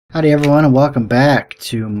Howdy everyone and welcome back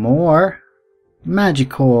to more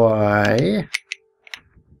Majikoi.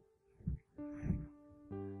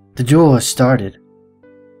 The duel has started.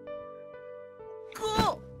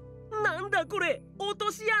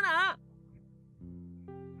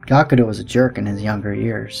 Kazuko was a jerk in his younger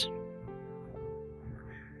years.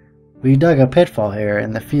 We dug a pitfall here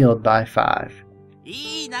in the field by 5.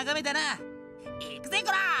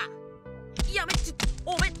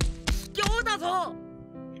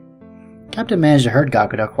 Captain managed to hurt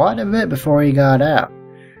Kazuko quite a bit before he got out.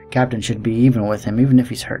 Captain should be even with him even if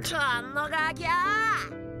he's hurt.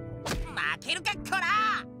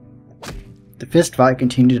 The fist fight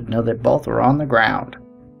continued until they both were on the ground.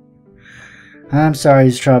 I'm sorry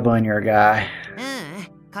he's troubling your guy.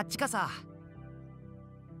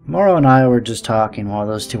 Moro and I were just talking while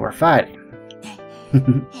those two were fighting.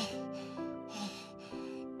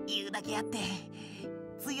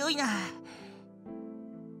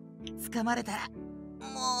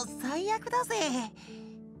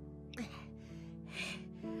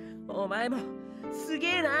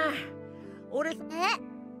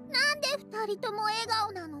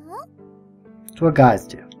 It's what guys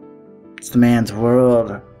do. It's the man's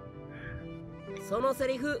world.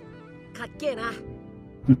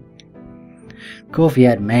 Cool if you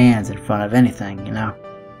had mans in front of anything, you know.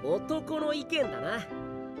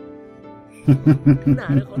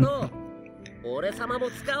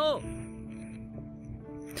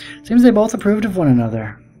 Seems they both approved of one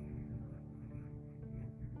another.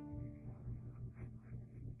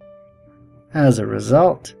 As a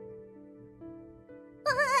result,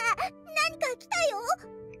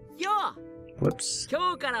 whoops.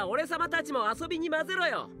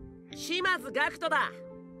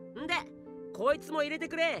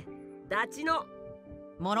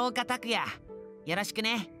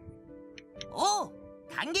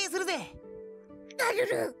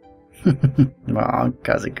 Well,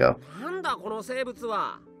 Kazuko.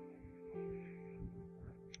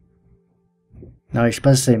 No, you're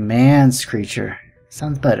supposed to say man's creature.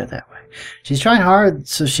 Sounds better that way. She's trying hard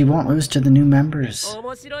so she won't lose to the new members.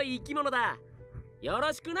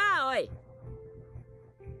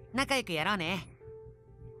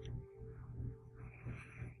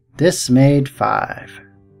 This made 5.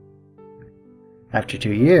 After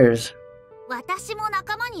 2 years,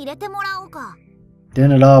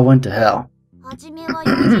 then it all went to hell.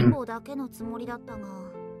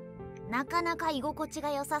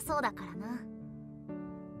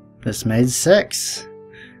 This made 6.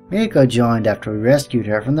 Miko joined after we rescued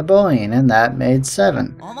her from the bullying, and that made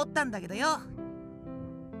 7.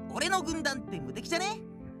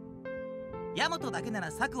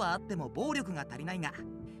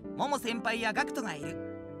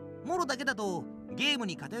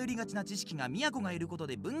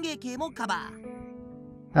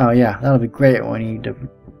 Oh yeah, that'll be great when you need to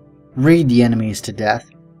read the enemies to death.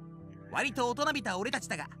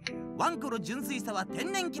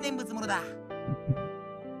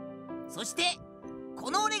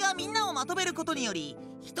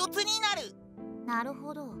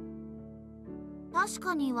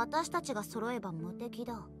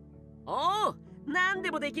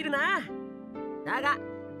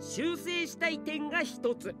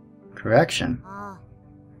 Correction.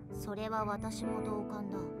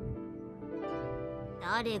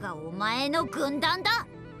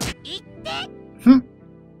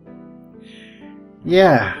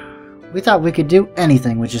 Yeah, we thought we could do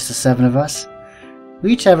anything with just the 7 of us.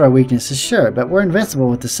 We each have our weaknesses, sure, but we're invincible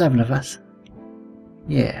with the 7 of us.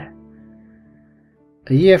 Yeah.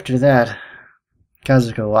 A year after that,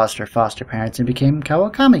 Kazuko lost her foster parents and became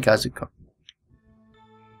Kawakami Kazuko.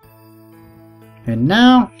 And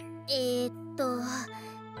now...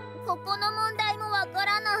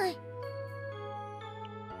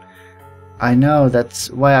 I know, that's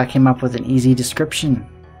why I came up with an easy description.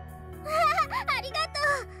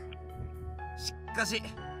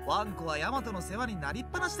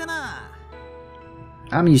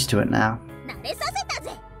 I'm used to it now.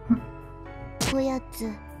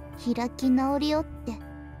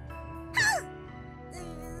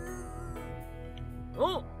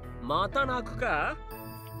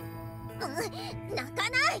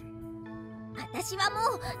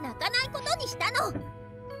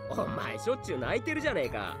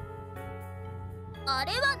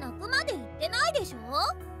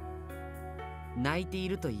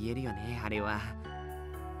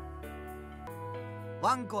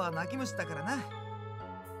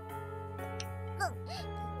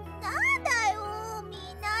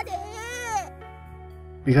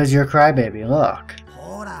 Because you're a crybaby, look.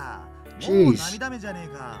 Jeez.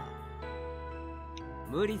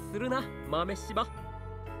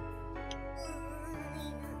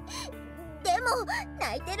 も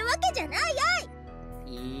泣いてるわけじゃないや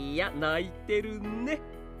い。いや、泣いてるね。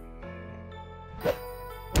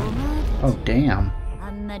Oh, damn.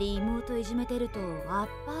 あんまり妹いじめてるとアッ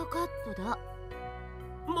パーカットだ。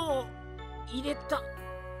もう入れた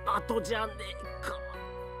後じゃねえか。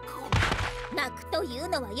泣くという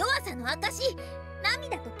のは弱さの証。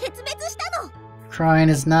涙と決別したの。 Crying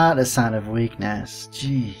is not a sign of weakness.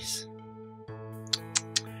 Jeez.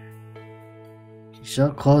 She's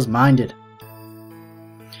so close-minded.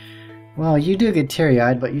 Well, you do get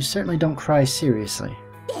teary-eyed, but you certainly don't cry seriously.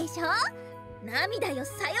 でしょ。涙よ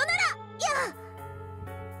さよなら。や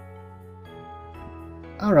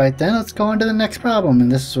Alright then, let's go on to the next problem,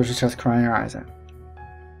 and this is where she starts crying her eyes out.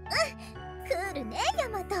 クールね、ヤ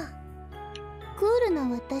マト。クールな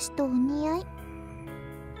私とお似合い。で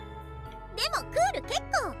もクール結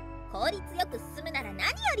構効率よく進むなら何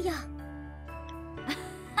よりよ。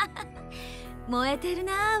燃えてる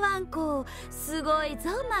なワンコ。すごいぞ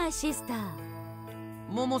マイシスター。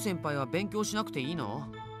モモ先輩は勉強しなくていいの？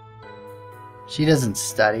 She doesn't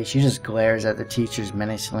study, she just glares at the teachers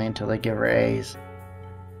menacingly until they give her A's.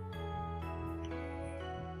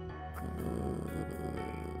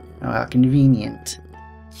 Oh, how convenient.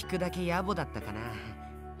 聞くだけ野暮だったかな。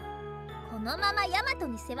このままヤマト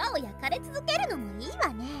に世話を焼かれ続けるのもいい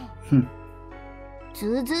わね。ず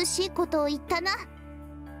うずうしいことを言ったな。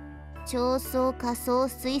調層、仮想、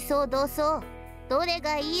水槽、同層。どれ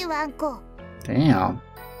がいいワンコ。Damn.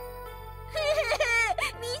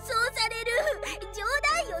 迷走される。冗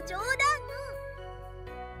談よ冗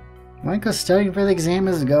談。 Michael's studying for the exam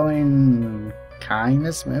is going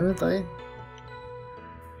kinda smoothly.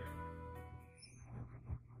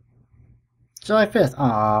 July 5th.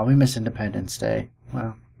 Aw, we missed Independence Day.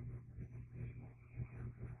 Wow.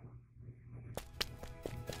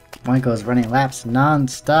 Michael's running laps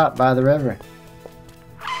non-stop by the river.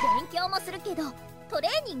 勉強もするけどトレ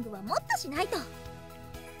ーニングはもっとしないと。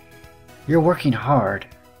 You're working hard.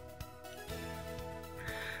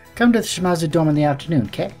 Come to the Shimazu dorm in the afternoon,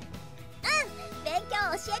 okay? 勉強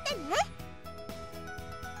教えてね。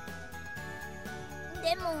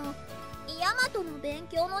でもヤマトの勉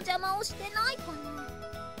強の邪魔をしてないかな。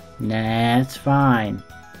 Nah, it's fine.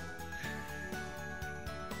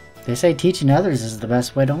 They say teaching others is the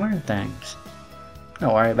best way to learn things.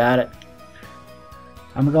 Don't worry about it.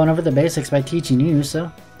 I'm going over the basics by teaching you,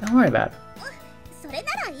 so don't worry about it. それ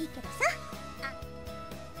ならいいけどさ。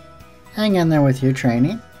 Hang in there with your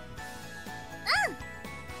training. よ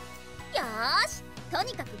ーし、と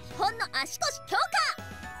にかく基本の足腰強化。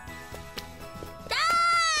ダッ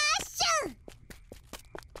シ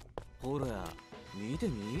ュ。ほら、見て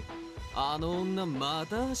み。あの女ま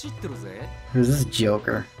た走ってるぜ。Who's this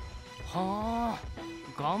joker? はあ、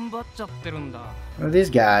頑張っちゃってるんだ。 What are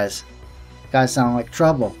these guys? Guys sound like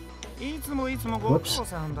trouble. いつもご苦労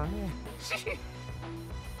さんだね。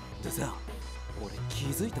でさ、俺気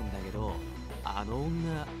づいたんだけど、あの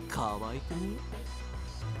女可愛くね？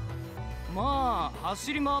まあ、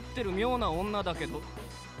走り回ってる妙な女だけど、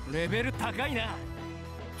レベル高いな。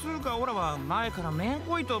つうか、オラは前からめん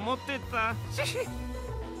こいと思ってた。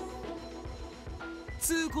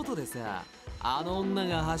つうことでさ、あの女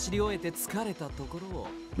が走り終えて疲れたところを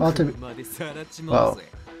Well, 車でさらちまうぜ。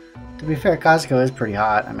To be fair, Kazuko is pretty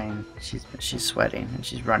hot. I mean, she's sweating and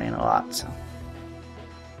she's running a lot, so.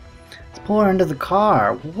 Let's pull her into the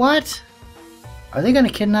car. What? Are they gonna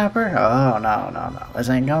kidnap her? Oh, no. This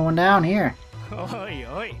ain't going down here. おい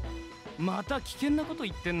おい、また危険なこと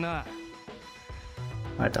言ってんな。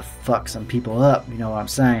I have to fuck some people up, you know what I'm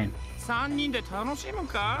saying. 3人で楽しむ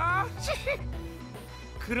か？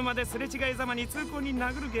車ですれ違いざまに通行に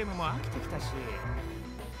殴るゲームも飽きてきたし。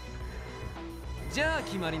じゃあ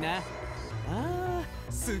決まりな。ああ、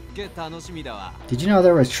すっげえ楽しみだわ。Did you know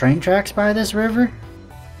there was train tracks by this river?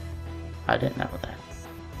 I didn't know that.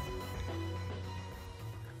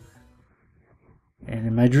 And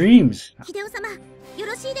in my dreams. 秀夫様、よ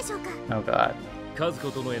ろしいでしょうか。 Oh god. 和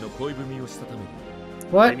子殿への恋文をしたために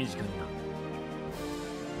What? 手短にな。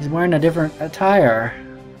 He's wearing a different attire.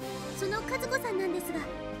 その和子さんなんですが、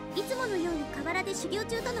いつものように河原で修行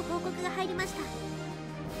中との報告が入りました。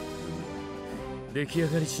出来上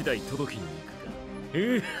がり次第届きに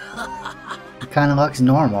行くか。He kind of looks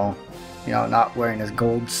normal. You know, not wearing his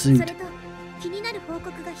gold そ suit. れと気になる報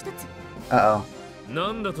告が一つ。 Uh-oh.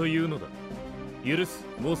 なんだというのだ。許す、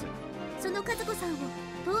モーセ。その和子さんを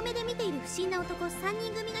遠目で見ている不審な男3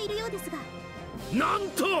人組がいるようですが、なん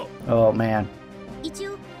と Oh man. 一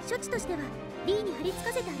応処置としてはリーに貼り付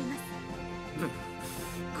かせてあります。こ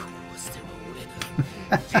うしても俺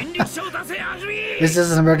だ。人力車を出せ、アズミ This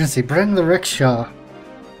is an emergency. Bring the rickshaw.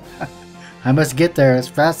 I must get there as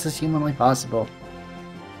fast as humanly possible.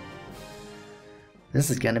 This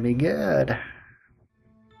is gonna be good.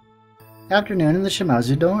 Afternoon in the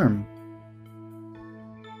Shimazu dorm.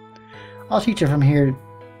 I'll teach her from here.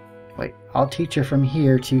 Wait, I'll teach her from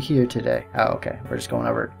here to here today. Oh, okay. We're just going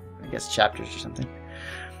over, I guess, chapters or something.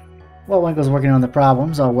 While Wenko's working on the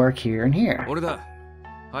problems, I'll work here and here.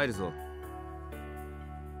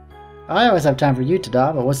 I always have time for you,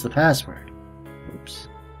 Tada, but what's the password? Oops.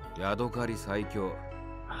 Man,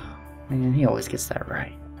 he always gets that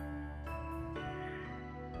right.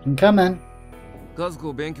 You can come in.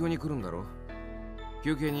 Kazuko 勉強に来るんだろ。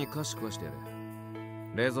休憩に菓子食わしてやれ。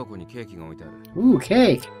冷蔵庫にケーキが置いてある。Ooh,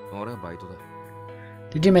 cake! 俺はバイトだ。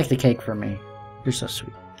Did you make the cake for me? You're so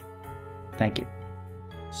sweet. Thank you.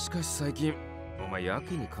 しかし最近、お前や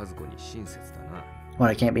けに和子に親切だな。What,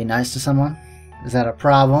 I can't be nice to someone? Is that a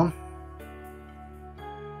problem?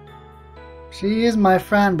 She is my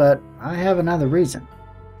friend, but I have another reason.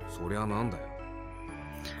 そりゃなんだよ。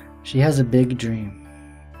She has a big dream.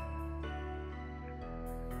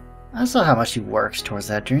 I saw how much she works towards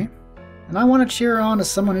that dream, and I want to cheer her on as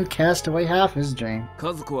someone who cast away half his dream.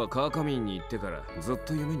 和子は川上院に行ってからずっ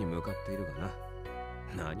と夢に向かっている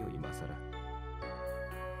がな。何を今更。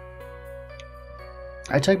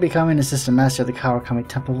I took becoming assistant master of the Kawakami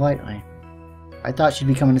Temple lightly. I thought she'd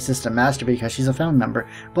become an assistant master because she's a found member,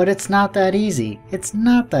 but it's not that easy. It's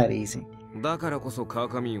not that easy. だからこそ川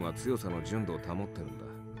上院は強さの純度を保ってるんだ。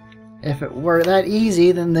If it were that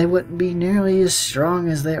easy, then they wouldn't be nearly as strong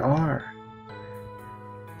as they are.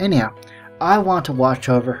 Anyhow, I want to watch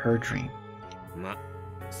over her dream. ま、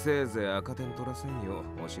せいぜい赤点取らせんよう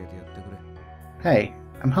教えてやってくれ。Hey,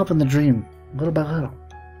 I'm helping the dream, little by little.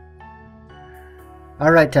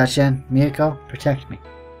 Alright, Tachen, Miyako, protect me.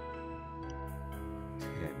 て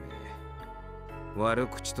めえ、悪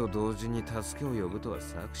口と同時に助けを呼ぶとは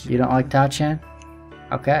作詞。 You don't like Tachen?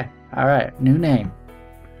 Okay, alright, new name.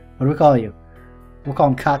 What do we call you? We'll call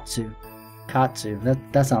him Katsu. Katsu.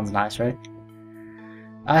 That sounds nice, right?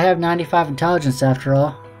 I have 95 intelligence after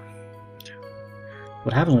all.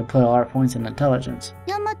 What happens when we put all our points in intelligence?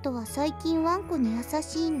 ヤマトは最近ワンコに優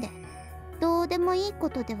しいんで、どうでもいい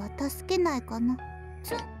ことでは助けないかな。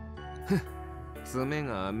爪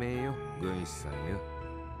が甘えよ、軍師さんよ。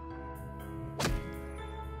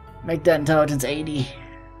Make that intelligence 80.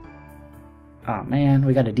 Oh man,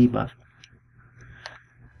 we got a debuff.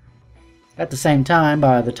 At the same time,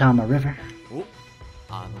 by the Tama River. お、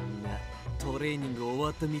あの女、トレーニング終わ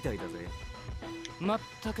ったみたいだぜ。まっ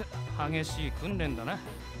たく激しい訓練だな。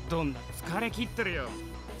どんな疲れ切ってるよ。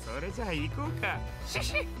それじゃあ行こうか。シ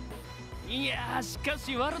シ。いやー、しか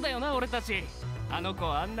し悪だよな俺たち。あの子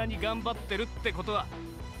あんなに頑張ってるってことは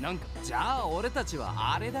なんか。じゃあ俺たち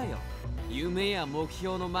はあれだよ。夢や目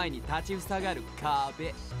標の前に立ちふさがる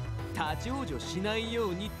壁。立ち往生しないよ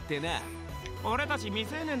うにってな。俺たち未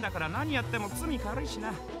成年だから何やっても罪軽いし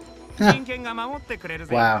な。人権が守ってくれる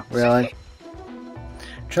ぜ。Wow, really?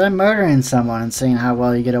 Try murdering someone and seeing how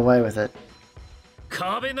well you get away with it.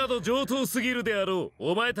 壁など上等すぎるであろ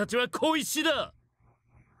う。お前たちは小石だ。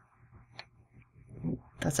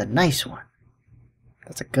That's a nice one.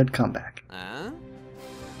 That's a good comeback.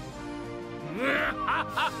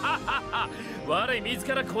 我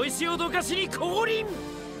自ら小石をどかしに降臨。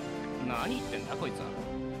何言ってんだこいつは。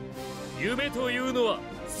夢というのは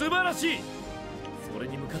素晴らしい。それ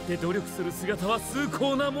に向かって努力する姿は崇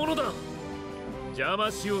高なものだ。邪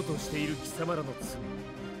魔しようとしている貴様らの罪、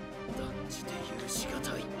断じて許しが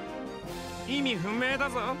たい。意味不明だ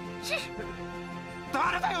ぞ。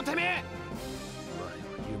誰だよてめえ。我は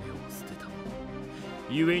夢を捨てた者、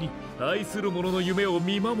故に愛する者の夢を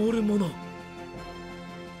見守る者。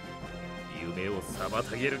夢を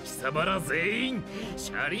妨げる貴様ら全員、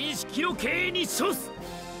車輪式の刑に処す。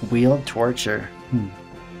Wheel torture.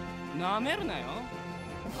 なめるなよ。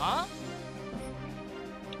あ？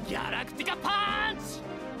ギャラクティカパンチ!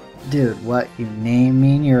 Dude, what? You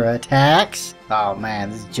naming your attacks? Oh man,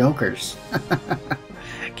 these jokers.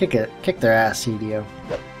 Kick their ass, Hideo.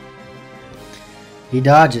 He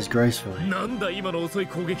dodges gracefully. なんだ今の遅い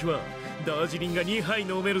攻撃は。ダージリンが2杯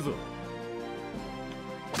飲めるぞ。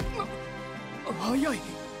早い。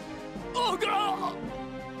あが。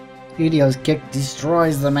Hideo's kick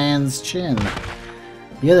destroys the man's chin.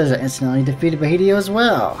 The others are instantly defeated by Hideo as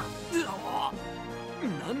well.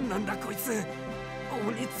 なんだこいつ。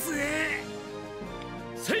鬼つえ。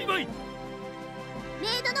成敗。メイ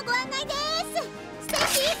ドのご案内です。ステー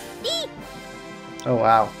ジ D。Oh wow.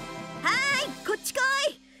 はーい、こっち来い。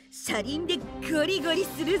車輪でゴリゴリ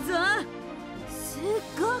するぞ。すっ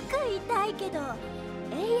ごく痛いけど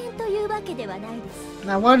永遠というわけではないです。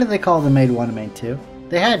 Now why do they call the maid 1 and maid 2?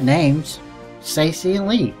 They had names. say see and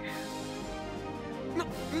leave.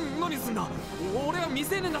 何すんだ。俺は未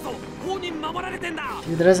成年だぞ。法に守られてんだ。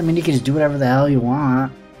 Dude, that doesn't mean you can just do whatever the hell you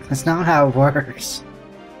want. That's not how it works.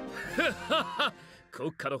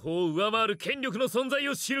 国家の法を上回る権力の存在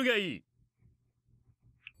を知るがい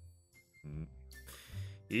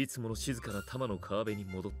い。いつもの静かな玉の川辺に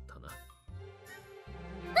戻ったな。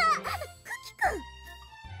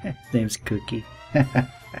His name's Cookie.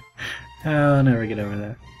 I'll never get over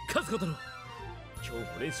that. カズコ殿、今日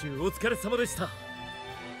も練習お疲れ様でした。頑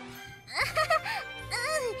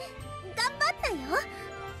張ったよ。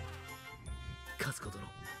カズコ殿、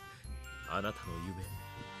あなたの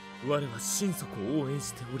夢、我は心底応援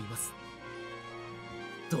しております。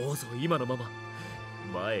どうぞ今のまま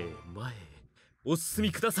前へ前へお進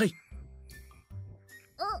みください。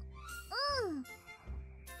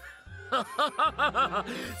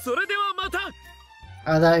それではまた。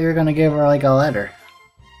 I thought you were gonna give her like a letter.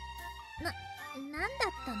 なんだ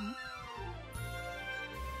ったの？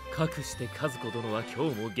かくして和子殿は今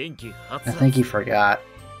日も元気はつ I ら think he forgot.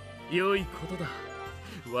 つ。良いことだ。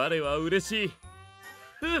我は嬉しい。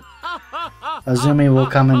Azumi will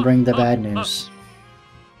come and bring the bad news.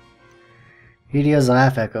 Hidio's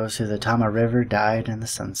laugh echoes through the Tama River, died in the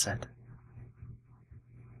sunset.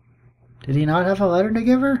 Did he not have a letter to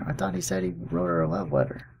give her? I thought he said he wrote her a love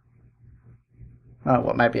letter. Oh,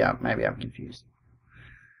 well, maybe I'm confused.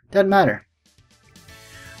 Doesn't matter.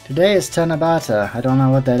 Today is Tanabata. I don't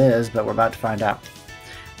know what that is, but we're about to find out.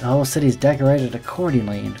 The whole city is decorated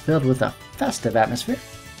accordingly and filled with a festive atmosphere.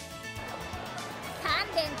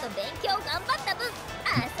 鍛錬と勉強頑張った分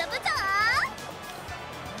遊ぶぞ。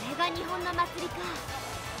これが日本の祭りか。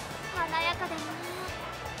華やかだな。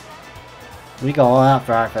 We go all out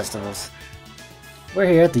for our festivals. We're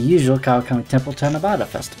here at the usual Kawakami Temple Tanabata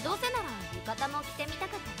Festival. どうせなら浴衣も着てみた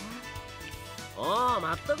かったな。おお、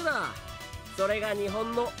まったくだ。それが日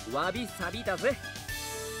本のわびさびだぜ。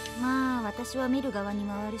まあ私は見る側に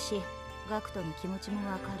回るし、ガクトの気持ちも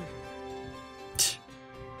わか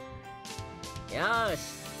る。よーし、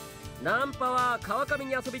ナンパは川上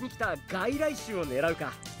に遊びに来た外来種を狙う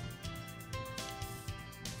か。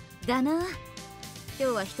だな。今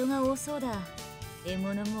日は人が多そうだ。獲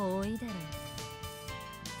物も多いだろう。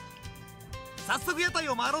早速屋台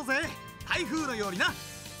を回ろうぜ。台風のようにな。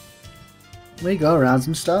We go around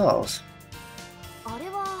some stalls. あれ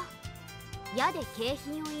は矢で景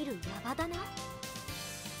品を射る矢場だな。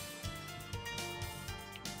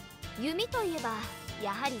弓といえば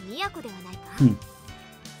やはり都ではないか。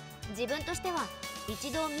自分としては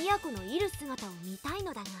一度都の射る姿を見たい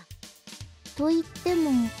のだが。と言って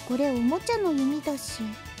もこれおもちゃの弓だし、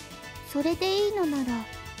それでいいのなら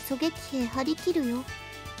狙撃兵張り切るよ。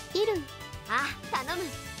いる。あ、頼む。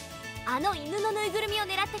あの犬のぬいぐるみを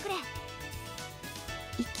狙ってくれ。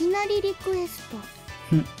いきなりリクエスト。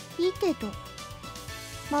いいけど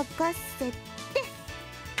任せて。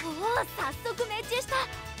おお、早速命中した。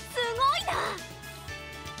すごいな。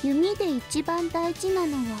弓で一番大事な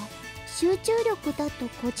のは集中力だと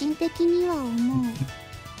個人的には思う。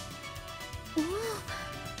おお、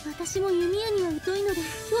私も弓矢には疎いので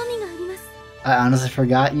興味があります。I honestly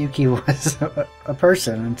forgot Yuki was a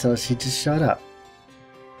person until she just showed up.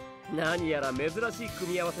 何やら珍しい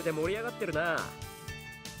組み合わせで盛り上がってるな。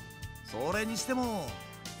それにしても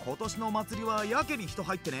今年の祭りはやけに人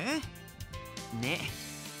入ってね。ね、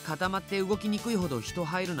固まって動きにくいほど人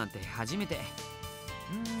入るなんて初めて。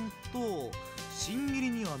新切り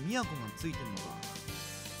には都がついてるのか。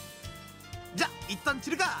じゃ一旦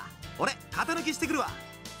散るか。俺肩抜きしてくるわ。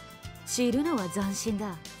散るのは斬新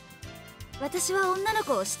だ。私は女の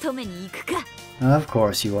子を仕留めに行くか。Of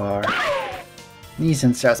course you are.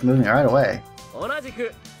 Neeson starts moving right away. 同じ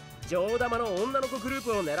く上玉の女の子グルー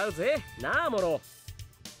プを狙うぜ。なあモロ。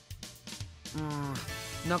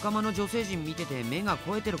仲間の女性陣見てて目が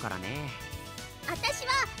肥えてるからね。私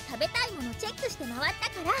は食べたいものチェックして回った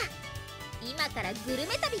から、今からグル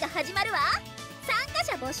メ旅が始まるわ。参加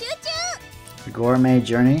者募集中。 The gourmet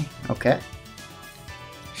journey? Okay.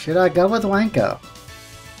 Should I go with Wanko?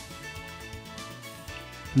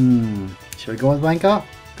 Should we go with Wanko?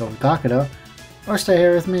 Go with Kakuto? Or stay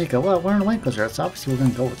here with Mika? Well, we're in Wanko's route, so obviously we're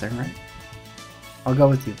gonna go with her, right? I'll go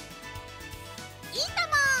with you. いい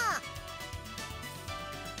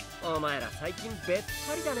とも。お前ら最近べっ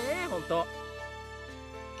たりだね、ほんと。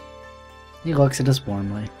He looks at us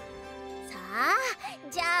warmly. さあ、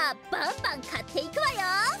じゃあバンバン買っていくわよ。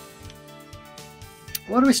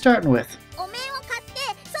 What are we starting with? お面を買って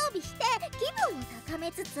装備して気分を高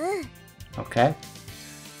めつつ。 Okay.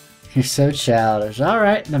 You're so childish.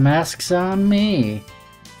 Alright, the mask's on me.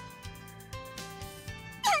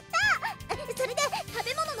 それで食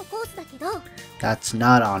べ物のコースだけど、That's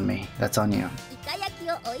not on me. That's on you. イカ焼き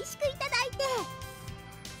を美味しくいただい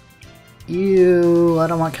て Ew, I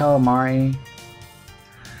don't want calamari.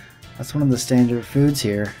 That's one of the standard foods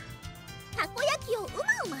here. たこ焼きをうま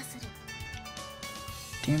うまする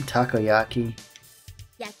Damn takoyaki.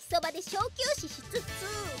 焼きそばで小休止しつつ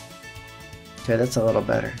Okay, that's a little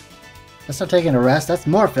better. That's not taking a rest, that's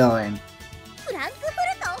more filling. フランクフル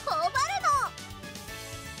トを頬張る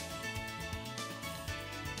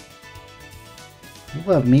の You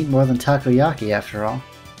love meat more than takoyaki after all.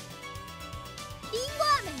 リンゴ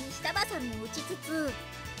飴に下バサミを打ちつつ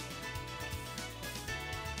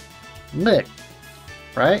Lick,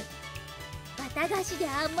 right? バタ菓子で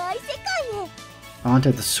甘い世界へ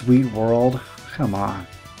Onto the sweet world. Come on.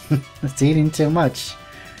 It's eating too much.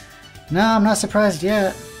 No, I'm not surprised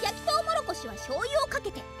yet. 焼きトウモロコシは醤油をか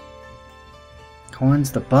けて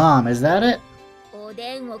Corn's the bomb, is that it? お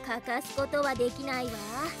でんを欠かすことはできないわ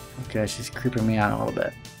Okay, she's creeping me out a little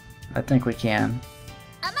bit. I think we can.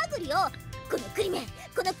 甘栗をこの栗麺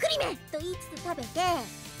この栗麺と言いつつ食べて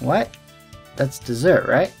What? That's dessert, right?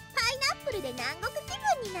 パイナップルで南国気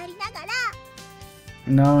分になりながら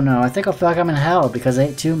No, no, I think I'll feel like I'm in hell because I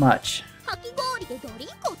ate too much. かき氷でドリン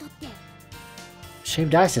クを取って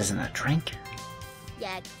Shaved ice isn't a drink.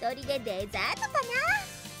 焼き鳥でデザートか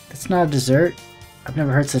That's not a dessert. I've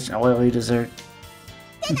never heard such an oily dessert.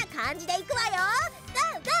 なってな感じでいくわよ Go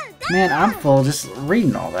go go Man, I'm full just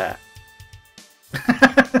reading all that.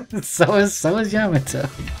 so is Yamato.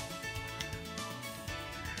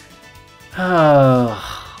 Oh.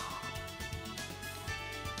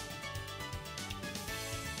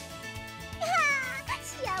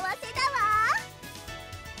 幸せだわ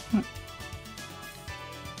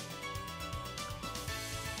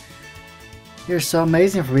You're so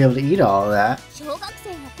amazing for being able to eat all of that. 小学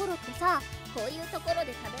生の頃ってさこういうところ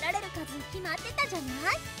で食べられる数決まってたじゃない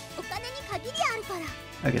お金に限りあるから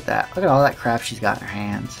Look at that. Look at all that crap she's got in her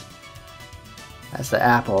hands. That's the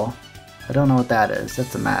apple. I don't know what that is.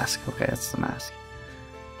 That's the mask. Okay, that's the mask.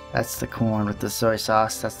 That's the corn with the soy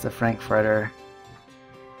sauce. That's the frankfurter.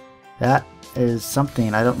 That is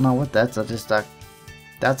something. I don't know what that's. Just a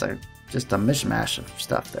mishmash of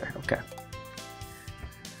stuff there. Okay.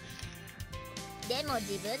 でも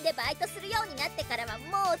自分でバイトするようになってからは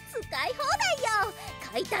もう使い放題よ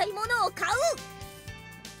買いたいものを買う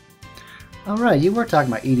Alright, you were talking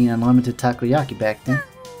about eating unlimited takoyaki back then.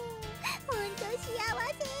 ほんと幸せ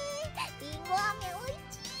リンゴ飴おいしい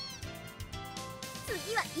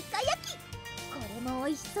次はイカ焼きこれも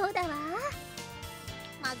美味しそうだわ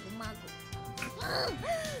マグマグ、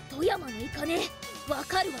富山のイカねわ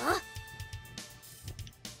かるわ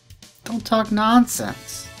Don't talk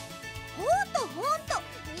nonsense. ほんと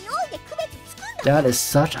匂いで区別つくんだ That is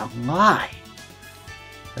such a lie.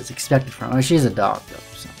 That's expected from her. Oh, she's a dog though.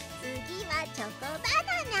 So. 次はチョコバ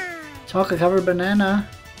ナナ Chocolate covered banana.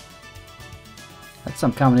 That's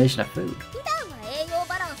some combination of food. 普段は栄養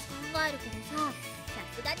バランス考えるけどささ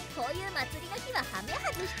すがにこういう祭りの日はハメ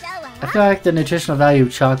外しちゃうわ I feel like the nutritional value of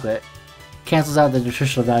chocolate cancels out the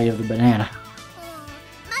nutritional value of the banana.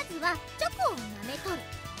 まずはチョコを舐めとる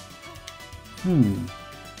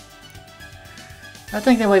I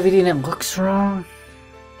think the way of eating it looks wrong.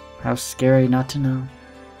 How scary not to know.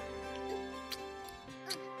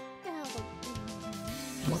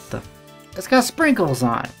 What the? It's got sprinkles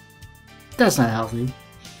on it. That's not healthy.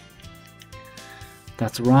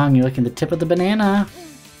 That's wrong. You're licking the tip of the banana.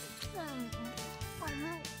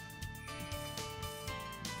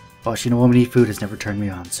 Watching a woman eat food has never turned me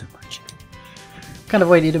on so much. What kind of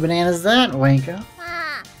way to eat a banana is that, Wanko? ま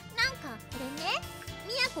あなんかこれね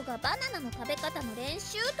みやこがバナナの食べ方の練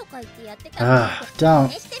習とか言ってやってたのを Don't.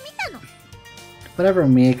 試してみたの Whatever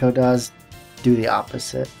Miyako does, do the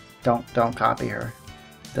opposite. Don't copy her.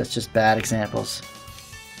 That's just bad examples.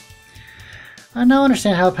 I now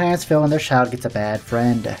understand how parents feel when their child gets a bad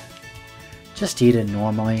friend. Just eat it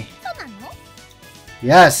normally. そうなの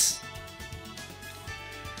Yes!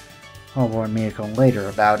 I'll warn Miyako later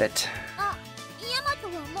about it. あヤマト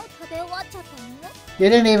はもう食べ終わっちゃったの You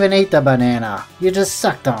didn't even eat the banana. You just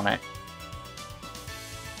sucked on it.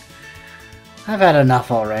 I've had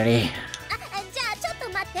enough already. あじゃあちょっ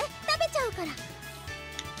と待って食べちゃうから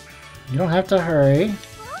You don't have to hurry.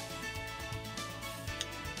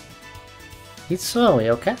 Eat slowly,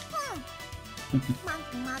 okay? マ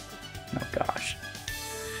グマグ Oh gosh.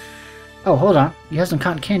 Oh, hold on. You have some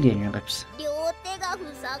cotton candy in your lips. 両手が塞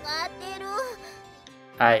がってる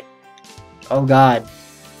Oh god.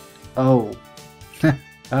 Oh.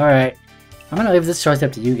 Alright. I'm gonna leave this choice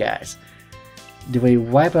up to you guys. Do we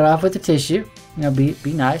wipe it off with a tissue? You know, be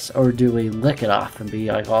nice, or do we lick it off and be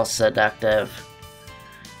like all seductive?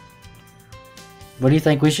 What do you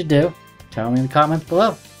think we should do? Tell me in the comments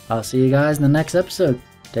below. I'll see you guys in the next episode.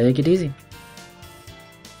 Take it easy.